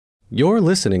You're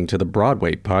listening to the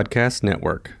Broadway Podcast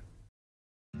Network.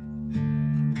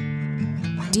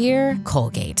 Dear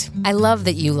Colgate, I love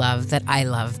that you love that I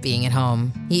love being at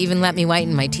home. You even let me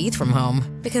whiten my teeth from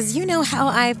home. Because you know how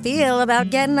I feel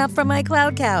about getting up from my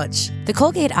cloud couch. The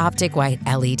Colgate Optic White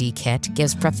LED Kit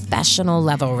gives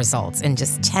professional-level results in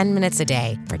just 10 minutes a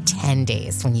day for 10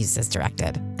 days when used as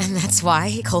directed. And that's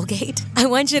why, Colgate, I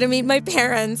want you to meet my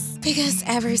parents. Because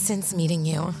ever since meeting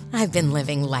you, I've been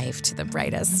living life to the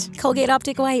brightest. Colgate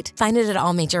Optic White. Find it at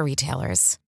all major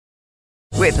retailers.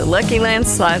 With the Lucky Land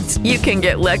Slots, you can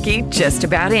get lucky just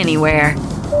about anywhere.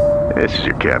 This is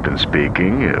your captain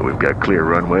speaking. We've got clear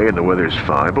runway and the weather's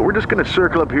fine, but we're just going to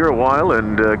circle up here a while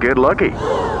and get lucky.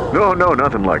 No,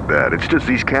 nothing like that. It's just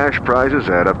these cash prizes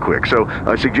add up quick. So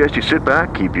I suggest you sit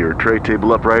back, keep your tray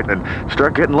table upright, and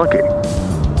start getting lucky.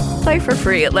 Play for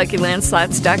free at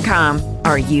LuckyLandSlots.com.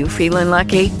 Are you feeling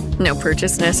lucky? No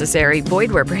purchase necessary.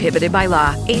 Void where prohibited by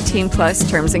law. 18 plus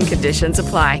terms and conditions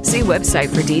apply. See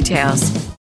website for details.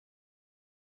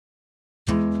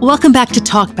 Welcome back to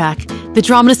Talk Back, the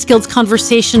Dramatist Guild's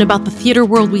conversation about the theater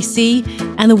world we see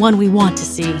and the one we want to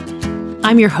see.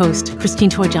 I'm your host, Christine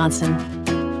Toy Johnson.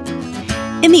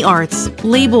 In the arts,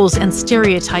 labels and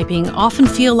stereotyping often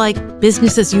feel like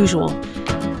business as usual.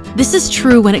 This is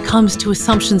true when it comes to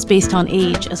assumptions based on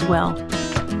age as well.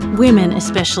 Women,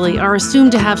 especially, are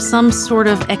assumed to have some sort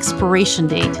of expiration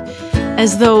date,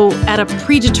 as though at a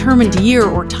predetermined year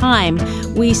or time,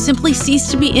 we simply cease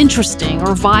to be interesting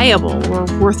or viable or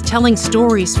worth telling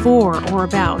stories for or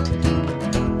about.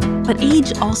 But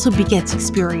age also begets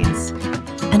experience,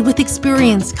 and with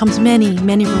experience comes many,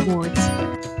 many rewards.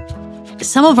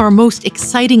 Some of our most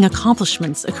exciting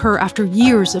accomplishments occur after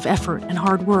years of effort and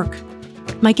hard work.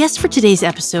 My guests for today's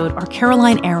episode are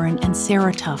Caroline Aaron and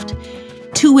Sarah Tuft,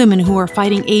 two women who are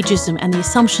fighting ageism and the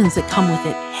assumptions that come with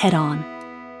it head on.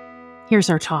 Here's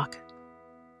our talk.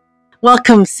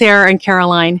 Welcome, Sarah and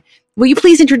Caroline. Will you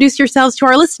please introduce yourselves to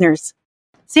our listeners?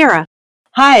 Sarah.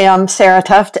 Hi, I'm Sarah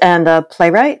Tuft and a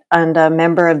playwright and a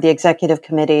member of the executive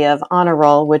committee of Honor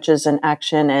Roll, which is an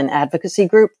action and advocacy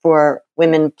group for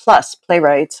women plus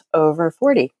playwrights over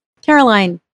 40.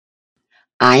 Caroline.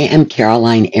 I am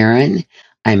Caroline Aaron.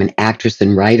 I'm an actress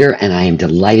and writer, and I am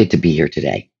delighted to be here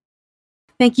today.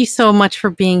 Thank you so much for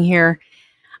being here.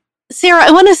 Sarah, I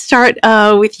want to start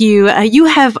with you. You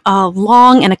have a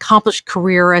long and accomplished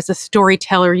career as a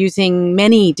storyteller using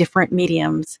many different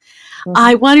mediums. Mm-hmm.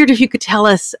 I wondered if you could tell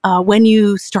us when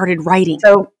you started writing.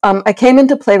 So I came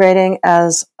into playwriting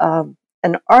as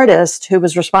an artist who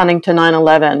was responding to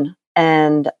 9/11,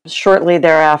 and shortly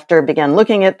thereafter began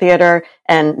looking at theater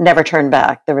and never turned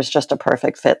back. There was just a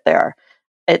perfect fit there.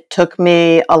 It took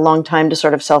me a long time to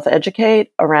sort of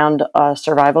self-educate around a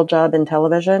survival job in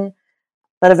television,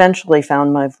 but eventually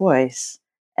found my voice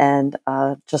and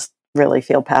just really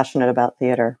feel passionate about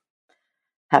theater,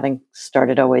 having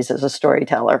started always as a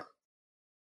storyteller.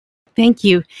 Thank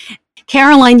you.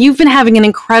 Caroline, you've been having an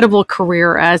incredible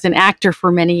career as an actor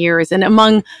for many years, and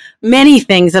among many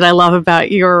things that I love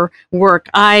about your work,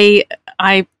 I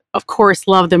of course,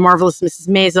 love The Marvelous Mrs.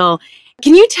 Maisel.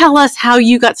 Can you tell us how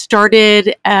you got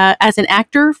started as an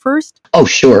actor first? Oh,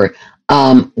 sure.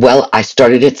 Well, I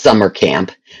started at summer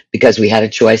camp because we had a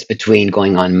choice between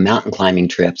going on mountain climbing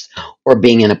trips or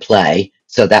being in a play.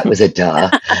 So that was a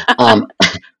duh.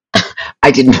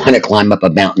 I didn't want to climb up a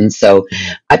mountain, so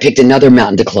I picked another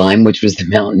mountain to climb, which was the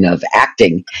mountain of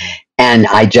acting. And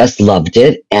I just loved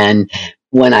it. And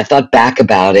when I thought back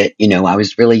about it, I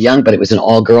was really young, but it was an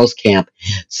all-girls camp.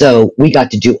 So we got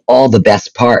to do all the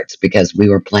best parts because we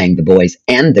were playing the boys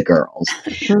and the girls.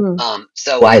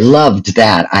 So I loved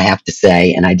that, I have to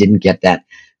say, and I didn't get that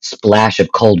splash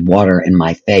of cold water in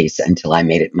my face until I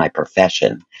made it my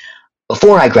profession.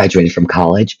 Before I graduated from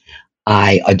college,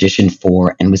 I auditioned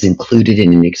for and was included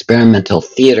in an experimental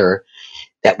theater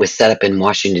that was set up in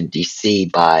Washington, D.C.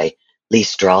 by Lee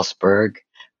Strasberg,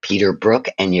 Peter Brook,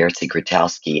 and Jerzy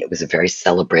Grotowski. It was a very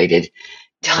celebrated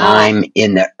time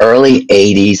in the early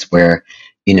 80s where,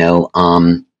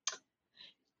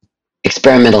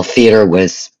 experimental theater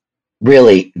was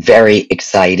really very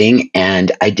exciting.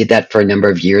 And I did that for a number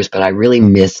of years, but I really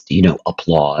missed,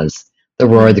 applause, the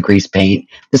roar of the grease paint,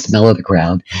 the smell of the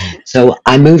crowd. So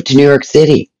I moved to New York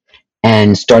City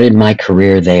and started my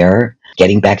career there,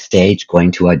 getting backstage,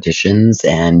 going to auditions,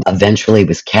 and eventually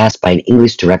was cast by an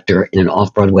English director in an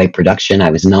off-Broadway production.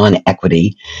 I was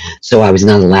non-equity, so I was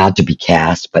not allowed to be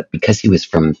cast, but because he was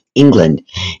from England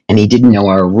and he didn't know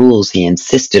our rules, he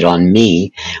insisted on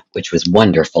me, which was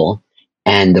wonderful.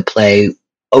 And the play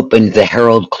opened the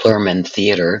Harold Clurman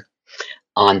Theater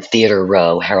on Theater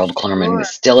Row. Harold Clurman was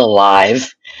still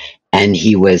alive, And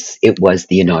it was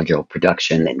the inaugural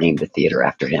production that named the theater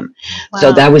after him. Wow.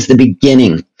 So that was the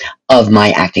beginning of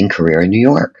my acting career in New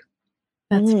York.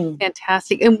 That's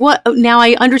fantastic. And now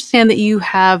I understand that you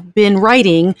have been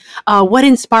writing. What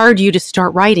inspired you to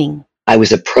start writing? I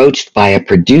was approached by a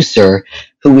producer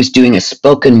who was doing a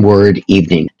spoken word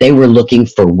evening. They were looking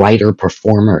for writer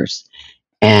performers.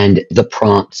 And the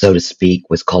prompt, so to speak,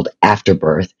 was called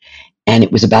Afterbirth. And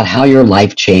it was about how your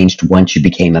life changed once you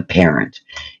became a parent.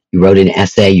 You wrote an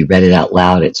essay, you read it out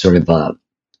loud. It's sort of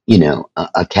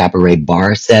a cabaret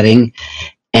bar setting.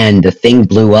 And the thing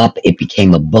blew up. It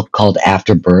became a book called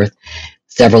Afterbirth.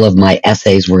 Several of my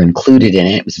essays were included in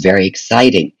it. It was very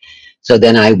exciting. So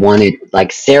then I wanted,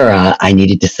 like Sarah, I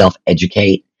needed to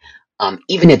self-educate.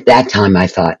 Even at that time, I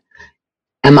thought,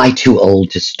 am I too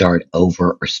old to start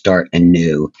over or start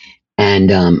anew?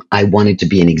 And I wanted to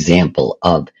be an example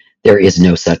of there is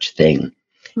no such thing.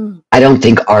 I don't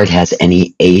think art has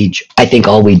any age. I think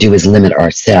all we do is limit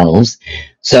ourselves.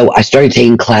 So I started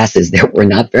taking classes. There were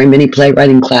not very many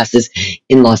playwriting classes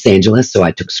in Los Angeles. So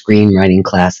I took screenwriting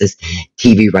classes,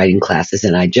 TV writing classes,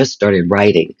 and I just started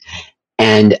writing.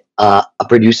 And a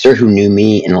producer who knew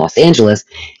me in Los Angeles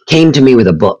came to me with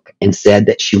a book and said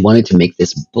that she wanted to make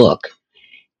this book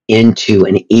into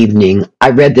an evening.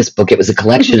 I read this book. It was a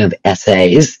collection of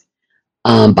essays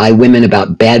by women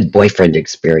about bad boyfriend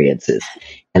experiences.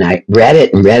 And I read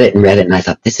it and read it and read it. And I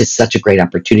thought, this is such a great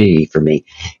opportunity for me.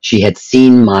 She had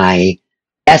seen my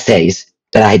essays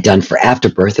that I had done for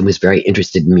Afterbirth and was very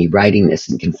interested in me writing this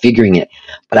and configuring it.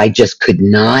 But I just could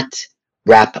not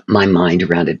wrap my mind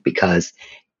around it because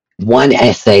one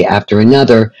essay after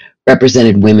another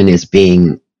represented women as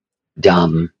being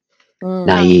dumb,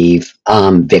 naive,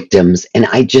 victims. And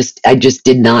I just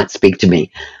did not speak to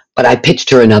me. But I pitched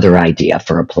her another idea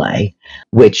for a play,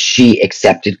 which she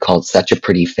accepted, called Such a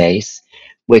Pretty Face,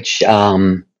 which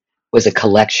was a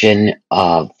collection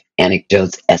of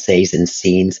anecdotes, essays, and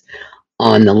scenes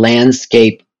on the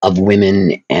landscape of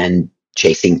women and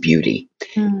chasing beauty.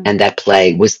 And that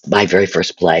play was my very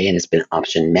first play and has been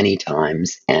optioned many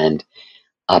times and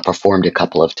performed a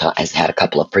couple of times, has had a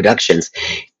couple of productions.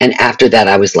 And after that,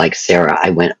 I was like Sarah, I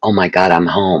went, oh my God, I'm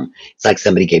home. It's like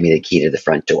somebody gave me the key to the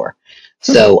front door.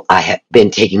 So I have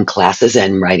been taking classes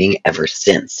and writing ever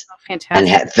since. Oh, fantastic. And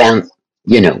have found,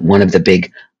 one of the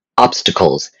big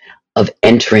obstacles of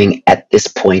entering at this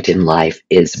point in life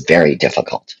is very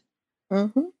difficult.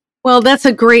 Well, that's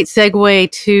a great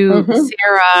segue to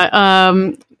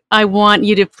Sarah. I want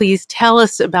you to please tell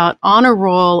us about Honor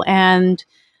Roll and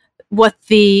what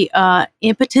the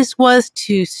impetus was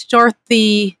to start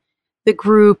the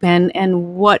group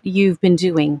and what you've been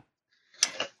doing.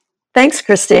 Thanks,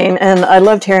 Christine. And I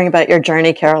loved hearing about your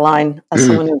journey, Caroline. As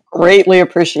someone who greatly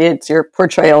appreciates your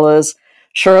portrayal as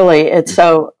Shirley, it's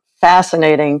so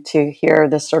fascinating to hear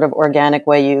this sort of organic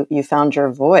way you found your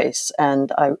voice.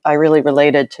 And I really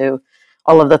related to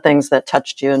all of the things that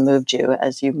touched you and moved you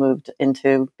as you moved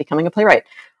into becoming a playwright.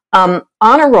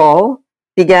 Honor Roll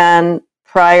began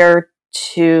prior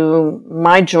to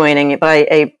my joining by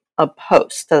a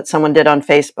post that someone did on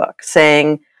Facebook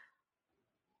saying,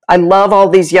 I love all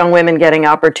these young women getting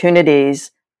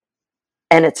opportunities,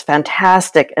 and it's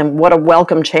fantastic, and what a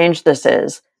welcome change this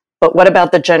is. But what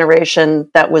about the generation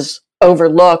that was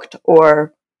overlooked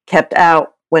or kept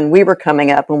out when we were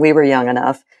coming up, when we were young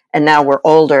enough, and now we're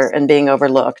older and being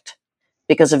overlooked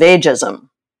because of ageism?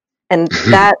 And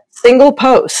that single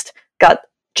post got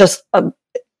just an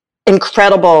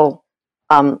incredible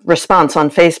response on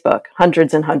Facebook,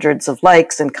 hundreds and hundreds of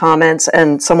likes and comments.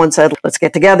 And someone said, let's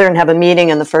get together and have a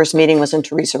meeting. And the first meeting was in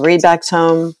Teresa Reedback's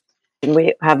home. And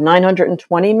we have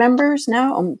 920 members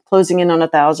now. I'm closing in on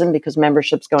 1,000 because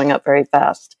membership's going up very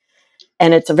fast.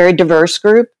 And it's a very diverse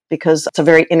group because it's a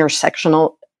very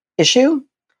intersectional issue.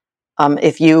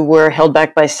 If you were held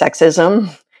back by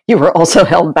sexism, you were also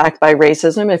held back by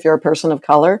racism. If you're a person of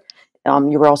color,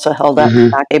 you were also held back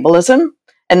by ableism.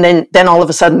 And then all of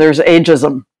a sudden there's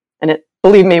ageism. And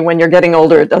believe me, when you're getting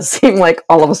older, it does seem like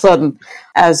all of a sudden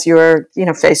as you're,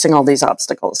 facing all these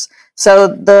obstacles. So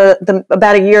the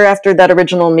about a year after that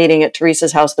original meeting at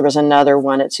Teresa's house, there was another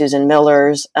one at Susan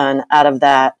Miller's. And out of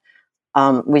that,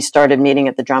 we started meeting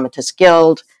at the Dramatists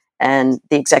Guild, and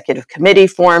the executive committee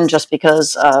formed just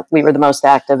because we were the most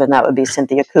active. And that would be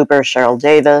Cynthia Cooper, Cheryl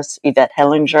Davis, Yvette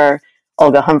Hellinger,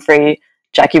 Olga Humphrey,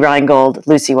 Jackie Reingold,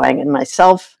 Lucy Wang, and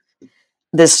myself.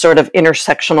 This sort of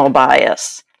intersectional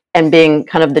bias and being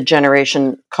kind of the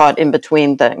generation caught in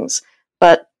between things.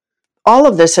 But all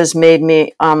of this has made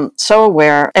me so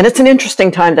aware, and it's an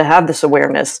interesting time to have this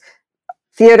awareness.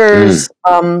 Theaters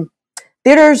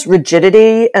theater's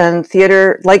rigidity and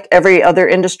theater, like every other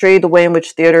industry, the way in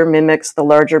which theater mimics the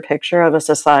larger picture of a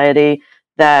society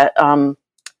that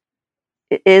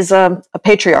is a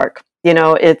patriarch.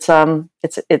 It's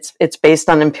based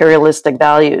on imperialistic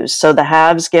values. So the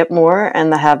haves get more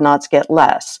and the have-nots get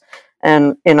less.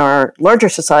 And in our larger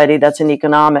society, that's an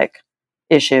economic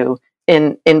issue.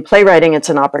 In playwriting, it's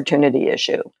an opportunity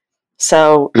issue.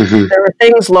 So there are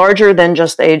things larger than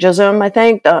just ageism, I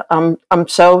think. I'm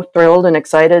so thrilled and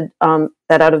excited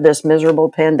that out of this miserable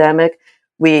pandemic,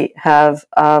 we have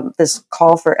this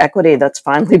call for equity that's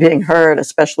finally being heard,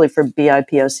 especially for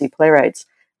BIPOC playwrights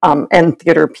and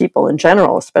theater people in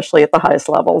general, especially at the highest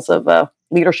levels of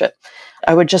leadership.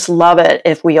 I would just love it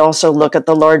if we also look at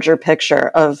the larger picture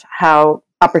of how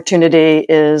opportunity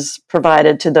is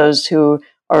provided to those who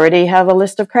already have a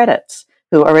list of credits,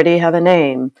 who already have a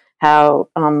name, how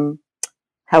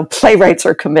playwrights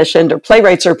are commissioned or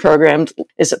playwrights are programmed.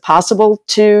 Is it possible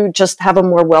to just have a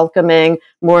more welcoming,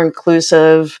 more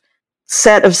inclusive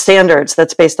set of standards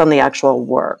that's based on the actual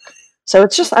work? So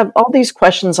it's just all these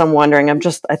questions I'm wondering.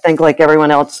 I think like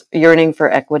everyone else, yearning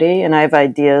for equity, and I have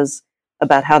ideas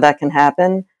about how that can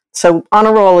happen. So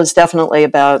Honor Roll is definitely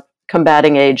about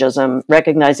combating ageism,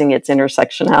 recognizing its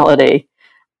intersectionality,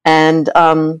 and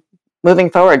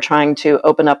moving forward, trying to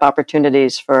open up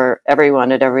opportunities for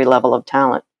everyone at every level of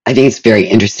talent. I think it's very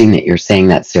interesting that you're saying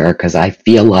that, Sarah, because I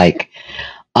feel like,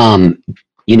 a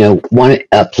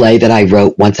play that I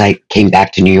wrote once I came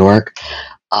back to New York,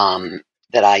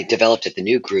 that I developed at the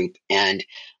New Group, and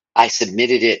I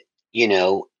submitted it,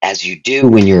 as you do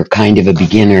when you're kind of a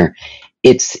beginner.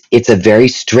 It's a very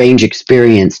strange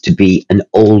experience to be an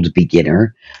old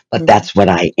beginner, but that's what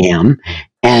I am.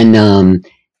 And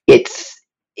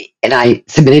and I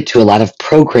submitted to a lot of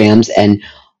programs, and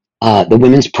the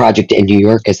Women's Project in New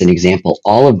York, as an example,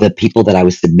 all of the people that I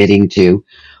was submitting to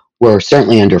were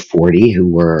certainly under 40, who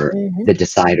were the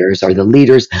deciders or the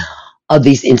leaders of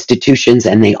these institutions,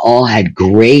 and they all had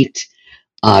great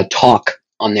talk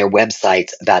on their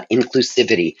websites about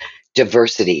inclusivity,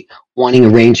 diversity, wanting a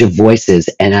range of voices.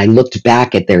 And I looked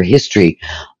back at their history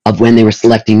of when they were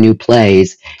selecting new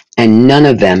plays, and none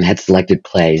of them had selected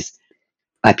plays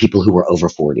by people who were over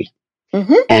 40.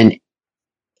 And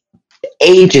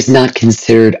age is not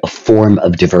considered a form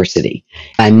of diversity.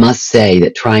 I must say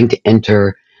that trying to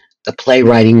enter the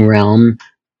playwriting realm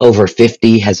over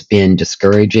 50 has been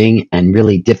discouraging and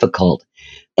really difficult.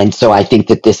 And so I think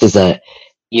that this is the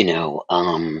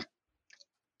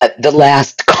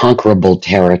last conquerable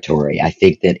territory. I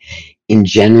think that in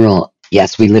general,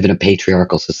 yes, we live in a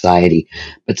patriarchal society,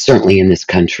 but certainly in this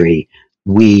country,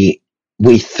 we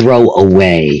throw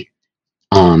away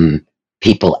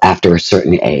people after a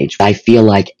certain age. I feel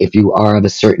like if you are of a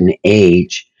certain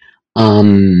age,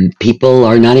 people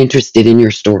are not interested in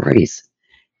your stories.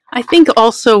 I think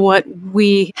also what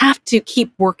we have to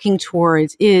keep working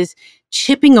towards is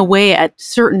chipping away at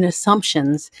certain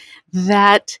assumptions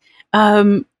that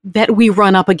that we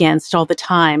run up against all the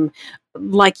time.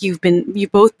 Like you've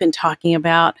both been talking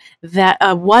about, that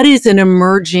what is an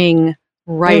emerging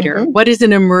writer? What is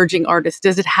an emerging artist?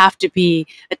 Does it have to be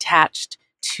attached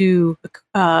to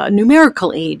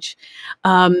numerical age?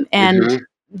 And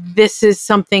this is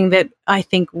something that I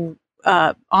think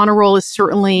Honor Roll is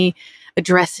certainly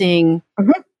addressing,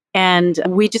 and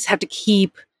we just have to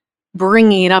keep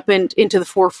bringing it up into the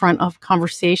forefront of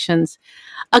conversations.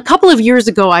 A couple of years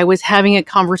ago, I was having a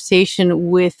conversation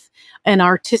with an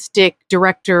artistic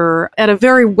director at a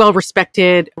very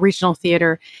well-respected regional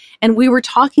theater, and we were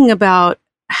talking about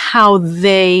how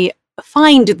they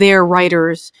find their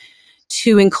writers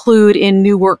to include in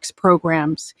new works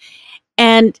programs.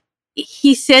 And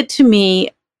he said to me,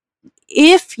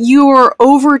 if you're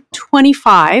over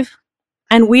 25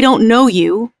 and we don't know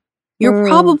you, you're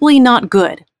probably not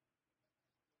good.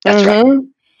 That's right.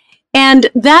 And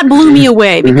that blew me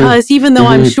away, because even though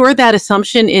I'm sure that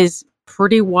assumption is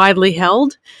pretty widely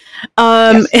held,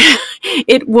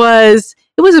 it was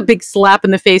a big slap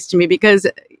in the face to me, because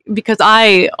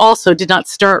I also did not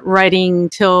start writing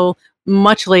till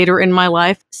much later in my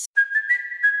life.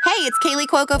 Hey, it's Kaylee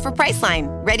Cuoco for Priceline.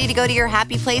 Ready to go to your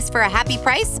happy place for a happy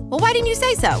price? Well, why didn't you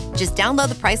say so? Just download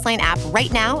the Priceline app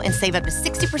right now and save up to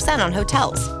 60% on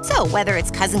hotels. So whether it's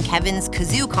Cousin Kevin's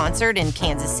Kazoo Concert in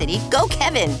Kansas City, go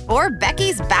Kevin, or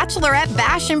Becky's Bachelorette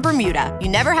Bash in Bermuda, you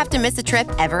never have to miss a trip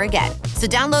ever again. So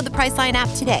download the Priceline app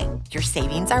today. Your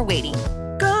savings are waiting.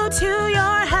 Go to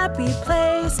your happy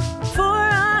place for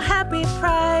a happy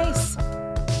price.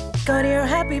 Go to your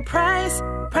happy price,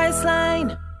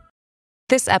 Priceline.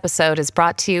 This episode is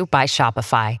brought to you by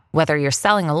Shopify. Whether you're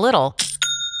selling a little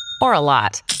or a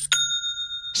lot,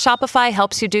 Shopify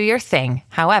helps you do your thing,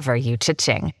 however you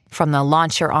cha-ching. From the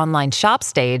launch your online shop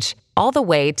stage, all the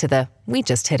way to the we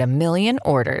just hit 1 million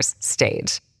orders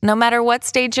stage. No matter what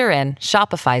stage you're in,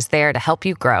 Shopify's there to help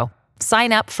you grow.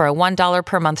 Sign up for a $1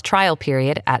 per month trial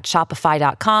period at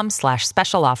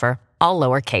shopify.com/special offer, all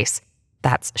lowercase.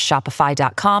 That's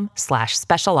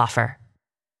shopify.com/special offer.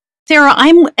 Sarah,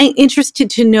 I'm interested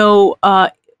to know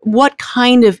what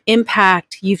kind of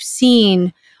impact you've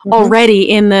seen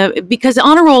already because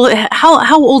Honor Roll,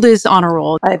 how old is Honor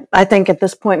Roll? I think at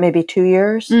this point, maybe 2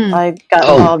 years. I got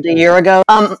involved a year ago.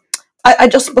 I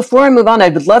just, before I move on, I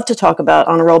would love to talk about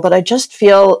Honor Roll, but I just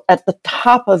feel at the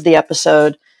top of the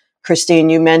episode,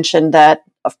 Christine, you mentioned that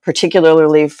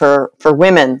particularly for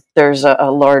women, there's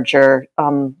a larger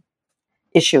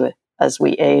issue as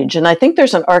we age. And I think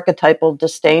there's an archetypal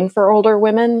disdain for older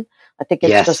women. I think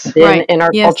it's just been in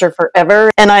our culture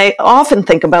forever. And I often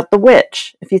think about the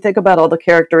witch. If you think about all the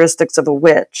characteristics of a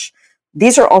witch,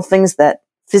 these are all things that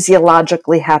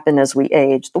physiologically happen as we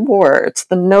age. The warts,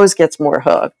 the nose gets more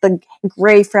hooked, the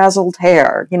gray frazzled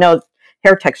hair,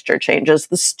 hair texture changes,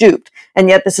 the stooped. And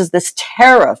yet this is this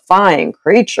terrifying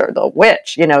creature, the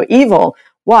witch, evil.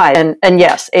 Why? And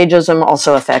yes, ageism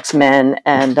also affects men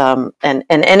and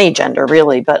any gender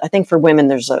really. But I think for women,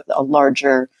 there's a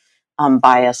larger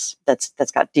bias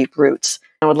that's got deep roots.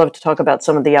 I would love to talk about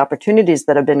some of the opportunities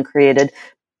that have been created.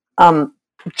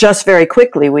 Just very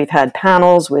quickly, we've had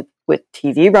panels with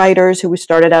TV writers who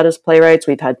started out as playwrights.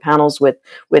 We've had panels with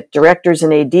directors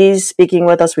and ADs speaking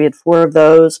with us. We had 4 of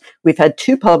those. We've had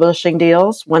 2 publishing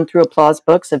deals, one through Applause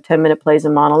Books of 10-minute plays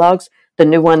and monologues. The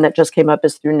new one that just came up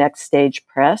is through Next Stage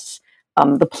Press.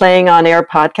 The Playing on Air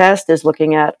podcast is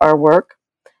looking at our work.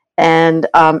 And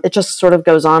it just sort of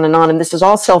goes on. And this is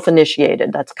all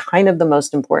self-initiated. That's kind of the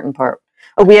most important part.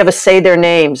 We have a Say Their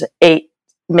Names, 8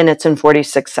 minutes and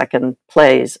 46 second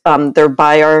plays. They're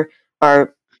by our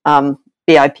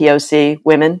BIPOC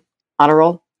women, honor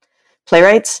roll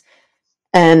playwrights.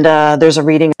 And there's a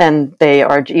reading, and they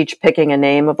are each picking a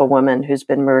name of a woman who's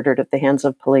been murdered at the hands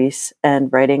of police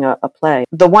and writing a play.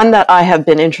 The one that I have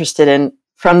been interested in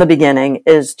from the beginning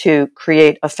is to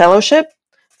create a fellowship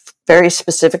very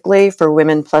specifically for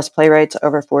women plus playwrights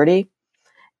over 40.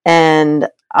 And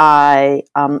I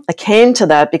came to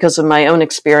that because of my own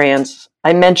experience.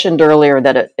 I mentioned earlier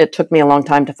that it took me a long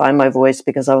time to find my voice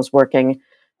because I was working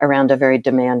around a very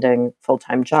demanding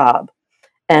full-time job.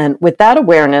 And with that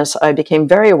awareness, I became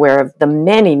very aware of the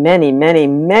many, many, many,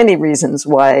 many reasons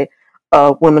why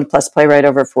a woman plus playwright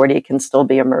over 40 can still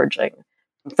be emerging.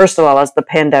 First of all, as the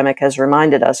pandemic has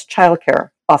reminded us,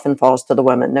 childcare often falls to the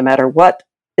woman, no matter what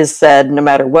is said, no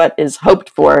matter what is hoped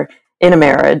for in a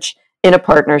marriage, in a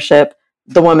partnership,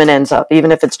 the woman ends up,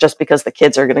 even if it's just because the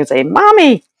kids are going to say,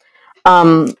 "Mommy."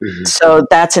 So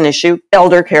that's an issue.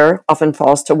 Elder care often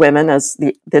falls to women, as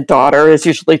the daughter is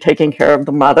usually taking care of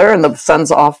the mother and the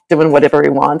son's off doing whatever he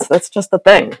wants. That's just the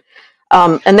thing.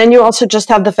 And then you also just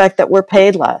have the fact that we're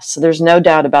paid less. So there's no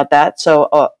doubt about that. So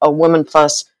a woman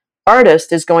plus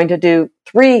artist is going to do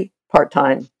 3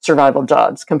 part-time survival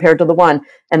jobs compared to the one.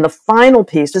 And the final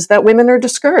piece is that women are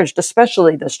discouraged,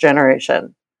 especially this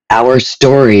generation. Our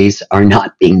stories are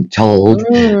not being told,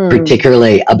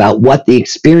 particularly about what the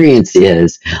experience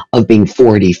is of being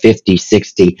 40, 50,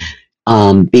 60,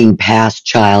 being past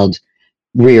child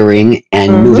rearing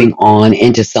and moving on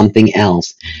into something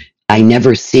else. I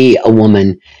never see a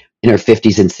woman in her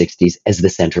 50s and 60s as the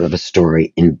center of a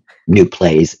story in new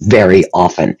plays very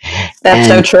often. That's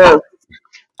so true.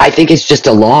 I think it's just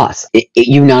a loss.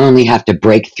 You not only have to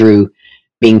break through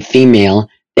being female,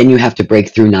 then you have to break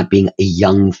through not being a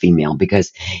young female,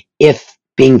 because if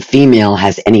being female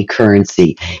has any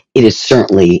currency, it is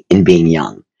certainly in being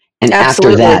young. And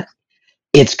Absolutely. After that,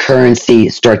 its currency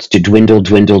starts to dwindle.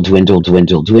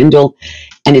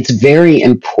 And it's very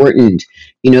important,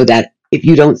 that if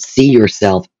you don't see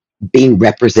yourself being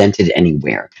represented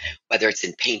anywhere, whether it's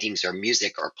in paintings or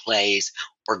music or plays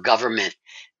or government,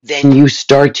 then you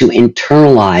start to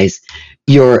internalize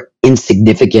your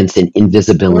insignificance and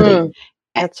invisibility.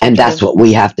 That's what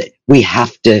we have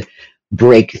to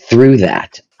break through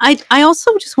that. I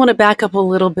also just want to back up a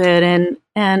little bit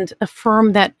and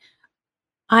affirm that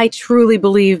I truly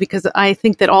believe, because I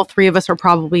think that all 3 of us are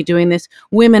probably doing this,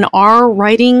 women are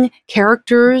writing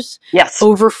characters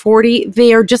over 40.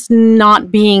 They are just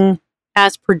not being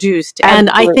as produced. Absolutely. And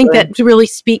I think that really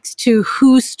speaks to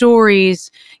whose stories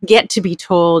get to be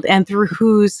told and through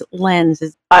whose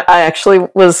lenses. I actually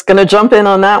was going to jump in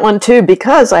on that one too,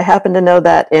 because I happen to know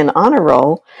that in Honor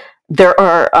Roll,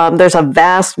 there's a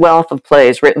vast wealth of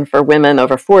plays written for women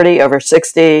over 40, over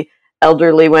 60,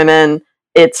 elderly women,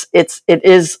 it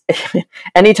is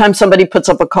anytime somebody puts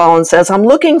up a call and says, I'm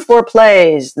looking for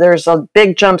plays, there's a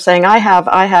big jump saying, I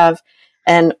have.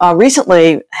 And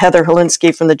recently, Heather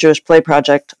Holinsky from the Jewish Play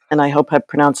Project, and I hope I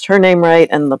pronounced her name right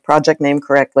and the project name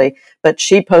correctly, but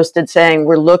she posted saying,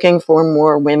 we're looking for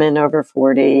more women over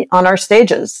 40 on our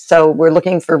stages. So we're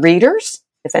looking for readers,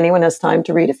 if anyone has time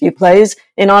to read a few plays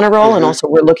in honor roll, and also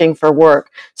we're looking for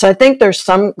work. So I think there's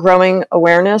some growing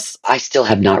awareness. I still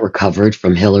have not recovered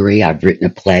from Hillary. I've written a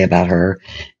play about her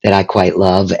that I quite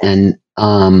love. And,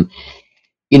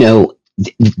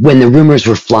 when the rumors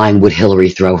were flying, would Hillary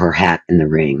throw her hat in the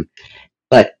ring?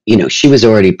 But, she was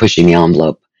already pushing the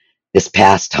envelope this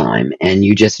past time. And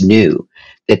you just knew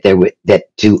that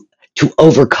that to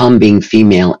overcome being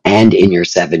female and in your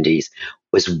 70s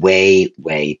was way,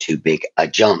 way too big a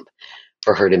jump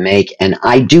for her to make. And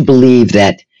I do believe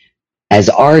that as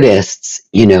artists,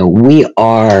 we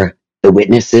are the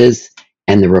witnesses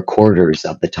and the recorders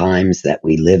of the times that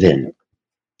we live in.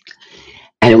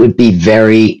 And it would be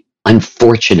very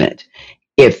unfortunate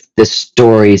if the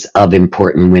stories of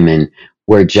important women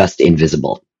were just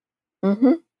invisible.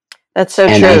 Mm-hmm. That's so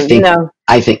and true.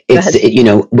 I think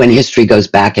it's, when history goes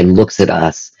back and looks at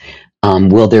us,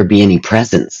 will there be any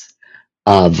presence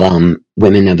of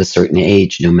women of a certain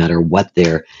age, no matter what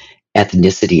their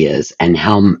ethnicity is, and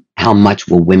how much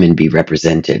will women be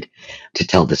represented to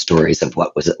tell the stories of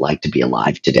what was it like to be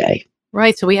alive today?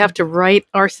 Right. So we have to write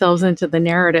ourselves into the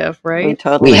narrative, right?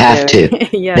 Totally we have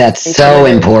to. Yes. That's so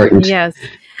important. Yes.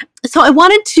 So I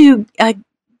wanted to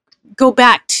go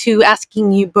back to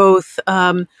asking you both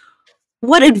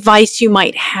what advice you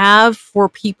might have for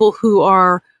people who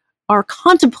are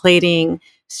contemplating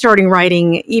starting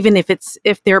writing, even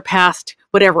if they're past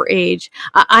whatever age.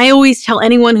 I always tell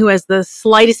anyone who has the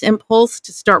slightest impulse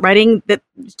to start writing that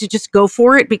to just go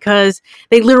for it, because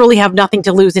they literally have nothing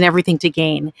to lose and everything to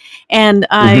gain. And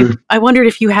I wondered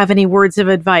if you have any words of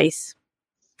advice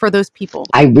for those people.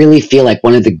 I really feel like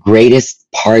one of the greatest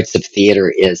parts of theater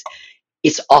is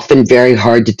it's often very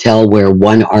hard to tell where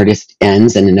one artist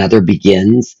ends and another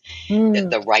begins. That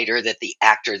the writer, that the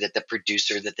actor, that the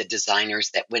producer, that the designers,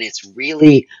 that when it's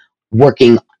really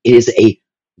working, it is a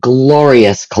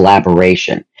glorious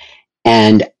collaboration.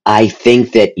 And I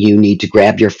think that you need to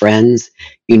grab your friends,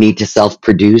 you need to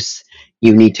self-produce,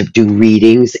 you need to do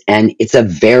readings, and it's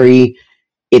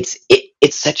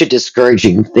such a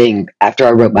discouraging thing. After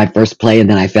I wrote my first play, and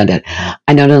then I found out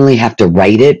I not only have to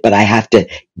write it, but I have to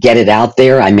get it out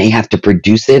there. I may have to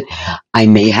produce it. I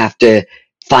may have to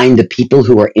find the people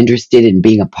who are interested in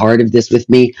being a part of this with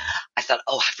me. I thought,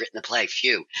 I've written the play.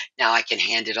 Phew. Now I can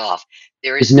hand it off.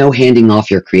 There is no handing off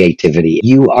your creativity.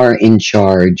 You are in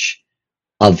charge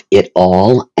of it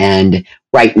all. And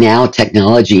right now,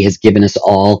 technology has given us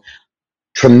all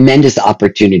tremendous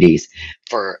opportunities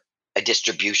for a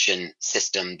distribution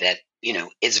system that,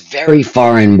 is very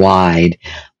far and wide.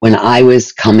 When I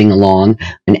was coming along,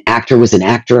 an actor was an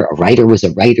actor, a writer was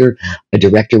a writer, a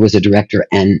director was a director.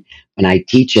 And when I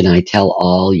teach and I tell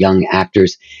all young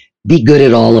actors, be good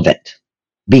at all of it.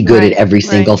 Be good at every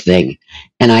single thing.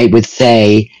 And I would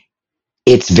say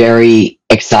it's very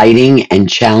exciting and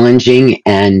challenging,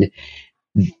 and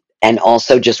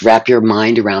also just wrap your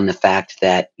mind around the fact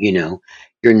that,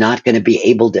 you're not going to be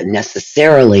able to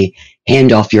necessarily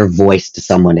hand off your voice to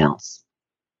someone else.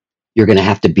 You're going to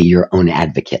have to be your own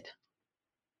advocate.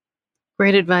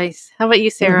 Great advice. How about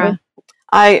you, Sarah?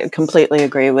 I completely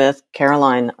agree with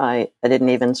Caroline. I didn't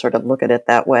even sort of look at it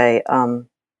that way.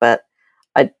 But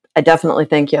I definitely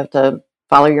think you have to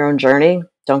follow your own journey.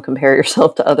 Don't compare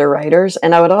yourself to other writers.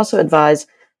 And I would also advise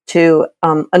to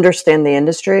understand the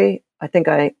industry. I think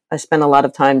I spent a lot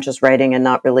of time just writing and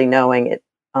not really knowing it,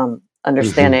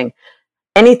 understanding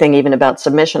anything even about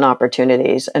submission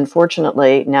opportunities. And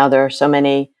fortunately, now there are so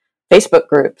many Facebook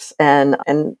groups and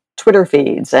Twitter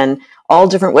feeds and all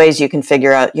different ways you can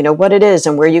figure out, what it is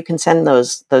and where you can send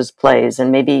those plays.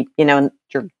 And maybe,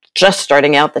 you're just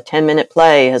starting out, the 10-minute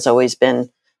play has always been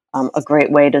a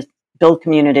great way to build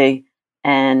community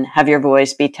and have your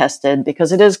voice be tested,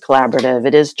 because it is collaborative.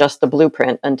 It is just the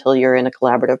blueprint until you're in a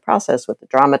collaborative process with a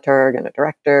dramaturg and a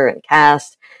director and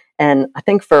cast. And I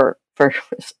think for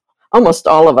almost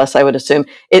all of us, I would assume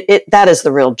that is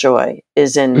the real joy,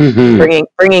 is in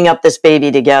bringing up this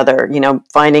baby together,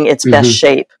 finding its best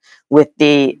shape with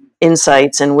the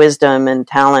insights and wisdom and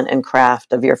talent and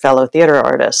craft of your fellow theater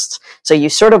artists. So you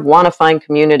sort of want to find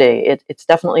community. It's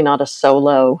definitely not a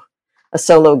solo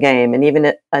game. And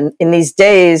even in these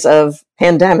days of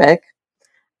pandemic,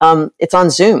 it's on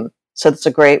Zoom. So it's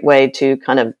a great way to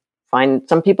kind of find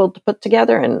some people to put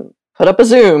together and put up a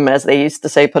Zoom, as they used to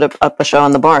say, put up a show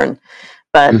in the barn.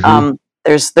 But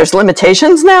there's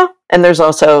limitations now, and there's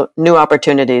also new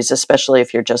opportunities, especially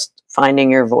if you're just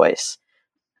finding your voice.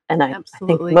 And I think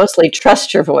Absolutely. mostly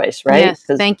trust your voice, right? Yes.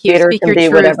 Because Thank you. theater Speak can your be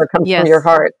truth. whatever comes from your Yes.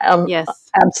 heart. Yes.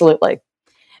 Absolutely.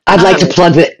 I'd like to Um,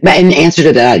 plug in answer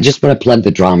to that. I just want to plug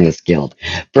the Dramatist Guild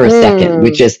for a second,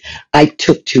 which mm, is I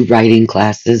took 2 writing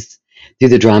classes through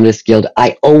the Dramatist Guild.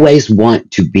 I always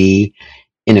want to be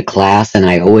in a class and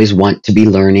I always want to be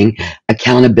learning.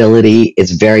 Accountability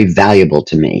is very valuable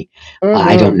to me.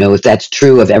 I don't mhm. know if that's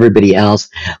true of everybody else,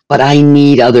 but I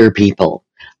need other people,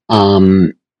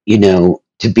 um,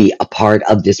 to be a part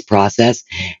of this process.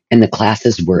 And the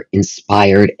classes were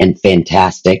inspired and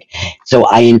fantastic. So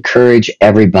I encourage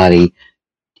everybody,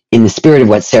 in the spirit of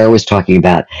what Sarah was talking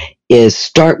about, is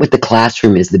start with the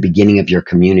classroom as the beginning of your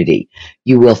community.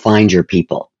 You will find your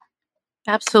people.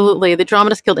 Absolutely. The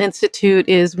Dramatist Guild Institute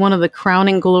is one of the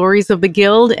crowning glories of the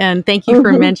Guild, and thank you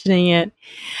for Mhm. mentioning it.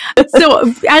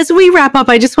 So, as we wrap up,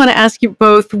 I just want to ask you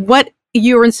both what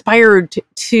you're inspired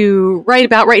to write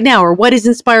about right now, or what is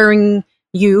inspiring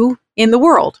you in the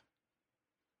world?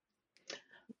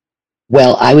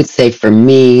 Well, I would say for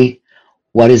me,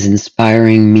 what is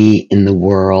inspiring me in the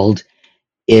world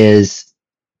is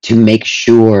to make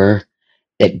sure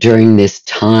that during this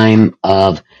time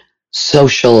of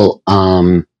social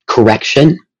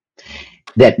correction,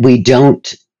 that we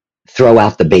don't throw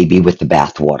out the baby with the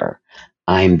bathwater.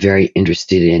 I'm very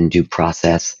interested in due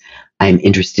process. I'm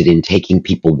interested in taking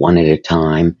people one at a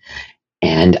time.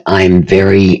 And I'm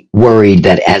very worried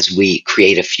that as we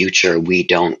create a future, we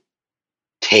don't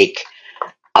take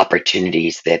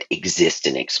opportunities that exist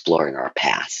in exploring our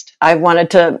past. I wanted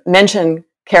to mention,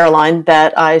 Caroline,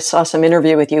 that I saw some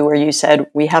interview with you where you said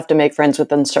we have to make friends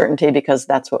with uncertainty because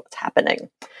that's what's happening.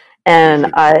 And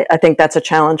Mhm. I think that's a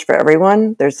challenge for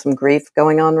everyone. There's some grief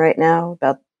going on right now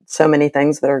about so many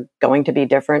things that are going to be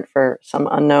different for some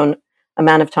unknown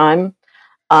amount of time.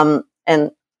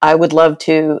 And I would love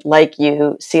to, like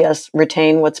you, see us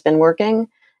retain what's been working.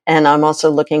 And I'm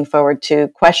also looking forward to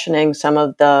questioning some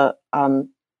of the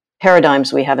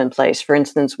paradigms we have in place. For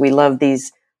instance, we love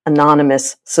these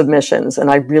anonymous submissions,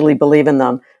 and I really believe in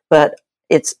them. But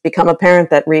it's become apparent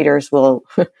that readers will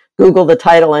Google the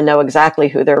title and know exactly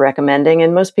who they're recommending.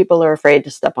 And most people are afraid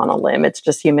to step on a limb. It's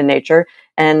just human nature.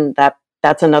 And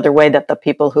that's another way that the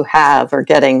people who have are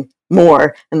getting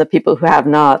more and the people who have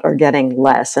not are getting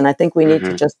less. And I think we need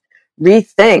to Mhm. just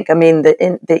rethink. I mean,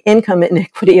 the income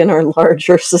inequity in our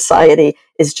larger society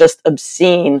is just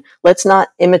obscene. Let's not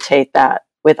imitate that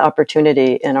with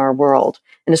opportunity in our world.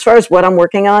 And as far as what I'm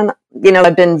working on,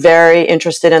 I've been very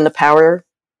interested in the power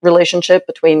relationship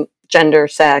between gender,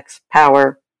 sex,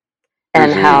 power,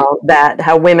 and Mhm.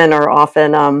 how women are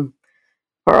often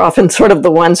sort of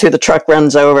the ones who the truck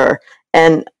runs over.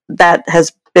 And that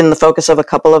has been the focus of a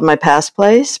couple of my past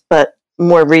plays. But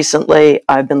more recently,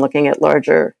 I've been looking at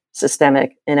larger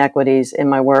systemic inequities in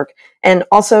my work and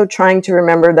also trying to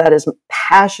remember that as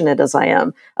passionate as I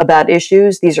am about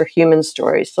issues, these are human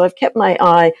stories. So I've kept my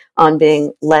eye on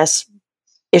being less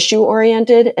issue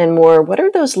oriented and more what are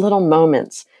those little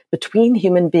moments between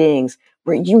human beings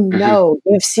where Mhm.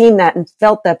 you've seen that and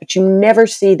felt that, but you never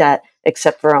see that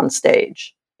except for on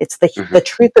stage. It's the Mhm.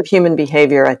 truth of human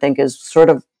behavior, I think, is sort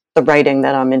of the writing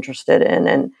that I'm interested in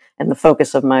and the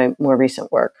focus of my more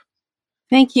recent work.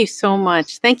 Thank you so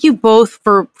much. Thank you both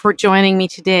for joining me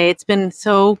today. It's been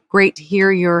so great to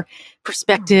hear your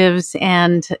perspectives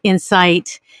and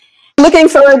insight. Looking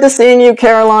forward to seeing you,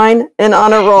 Caroline, in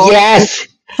honor roll and Yes.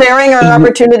 sharing our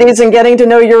opportunities and getting to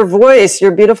know your voice,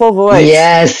 your beautiful voice.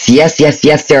 Yes, yes, yes,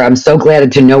 yes, Sarah. I'm so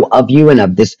glad to know of you and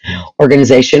of this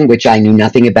organization, which I knew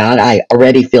nothing about. I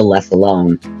already feel less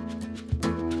alone.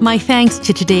 My thanks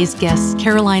to today's guests,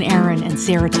 Caroline Aaron and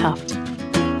Sarah Tuft.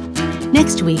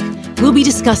 Next week, we'll be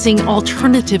discussing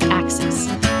alternative access,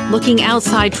 looking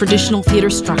outside traditional theater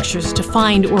structures to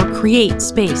find or create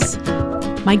space.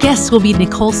 My guests will be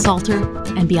Nicole Salter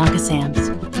and Bianca Sands.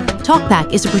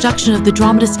 Talkback is a production of the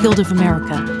Dramatist Guild of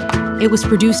America. It was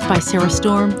produced by Sarah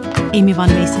Storm, Amy Von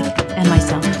Masick, and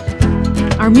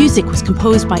myself. Our music was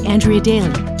composed by Andrea Daly.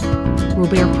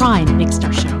 Robert Prine mixed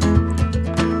our show.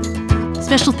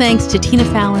 Special thanks to Tina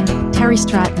Fallon, Terry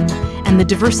Stratton, and the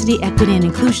Diversity, Equity, and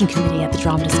Inclusion Committee at the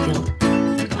Dramatist Guild.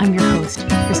 I'm your host,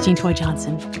 Christine Toy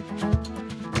Johnson.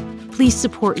 Please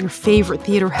support your favorite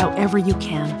theater however you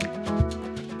can.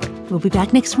 We'll be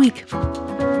back next week.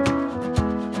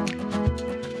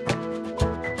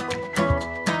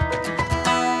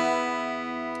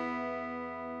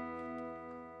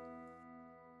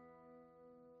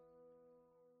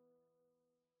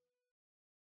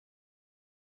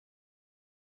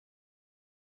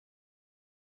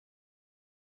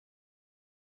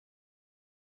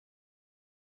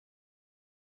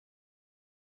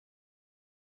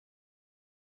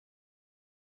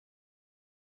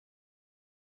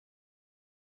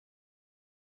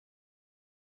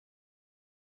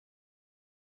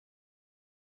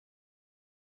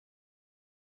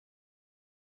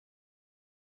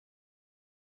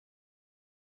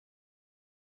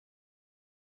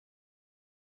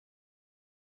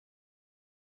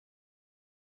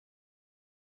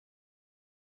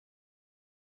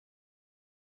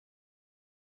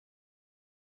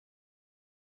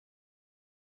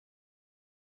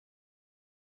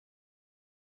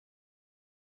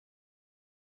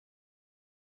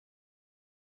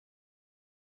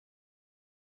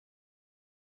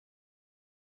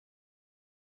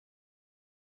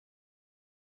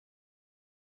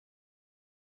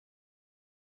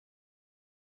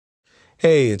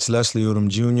 Hey, it's Leslie Odom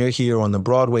Jr. here on the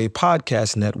Broadway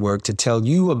Podcast Network to tell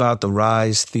you about the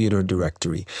Rise Theater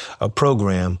Directory, a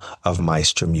program of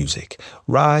Maestro Music.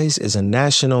 Rise is a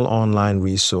national online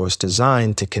resource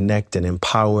designed to connect and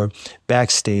empower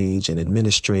backstage and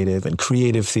administrative and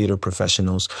creative theater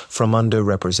professionals from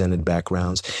underrepresented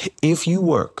backgrounds. If you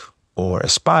work or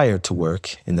aspire to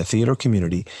work in the theater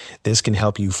community, this can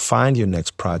help you find your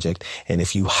next project. And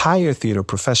if you hire theater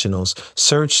professionals,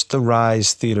 search the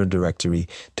Rise Theater Directory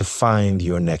to find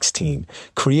your next team.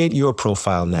 Create your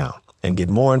profile now and get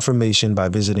more information by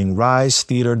visiting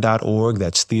risetheater.org.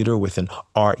 That's theater with an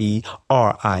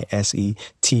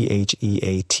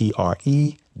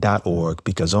RISETHEATRE.org,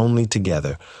 because only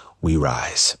together we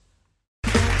rise.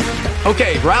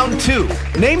 Okay, round two.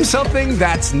 Name something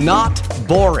that's not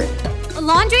boring. A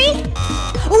laundry?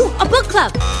 Ooh, a book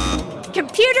club.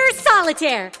 Computer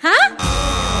solitaire, huh?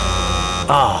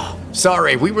 Ah,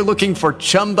 sorry, we were looking for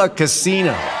Chumba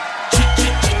Casino.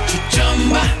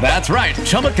 That's right,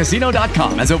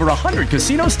 ChumbaCasino.com has over 100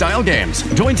 casino-style games.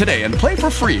 Join today and play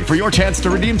for free for your chance to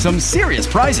redeem some serious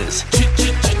prizes.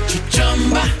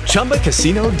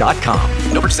 ChumbaCasino.com.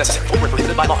 No purchase necessary. Void where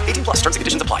prohibited by law. 18+ terms and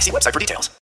conditions apply. See website for details.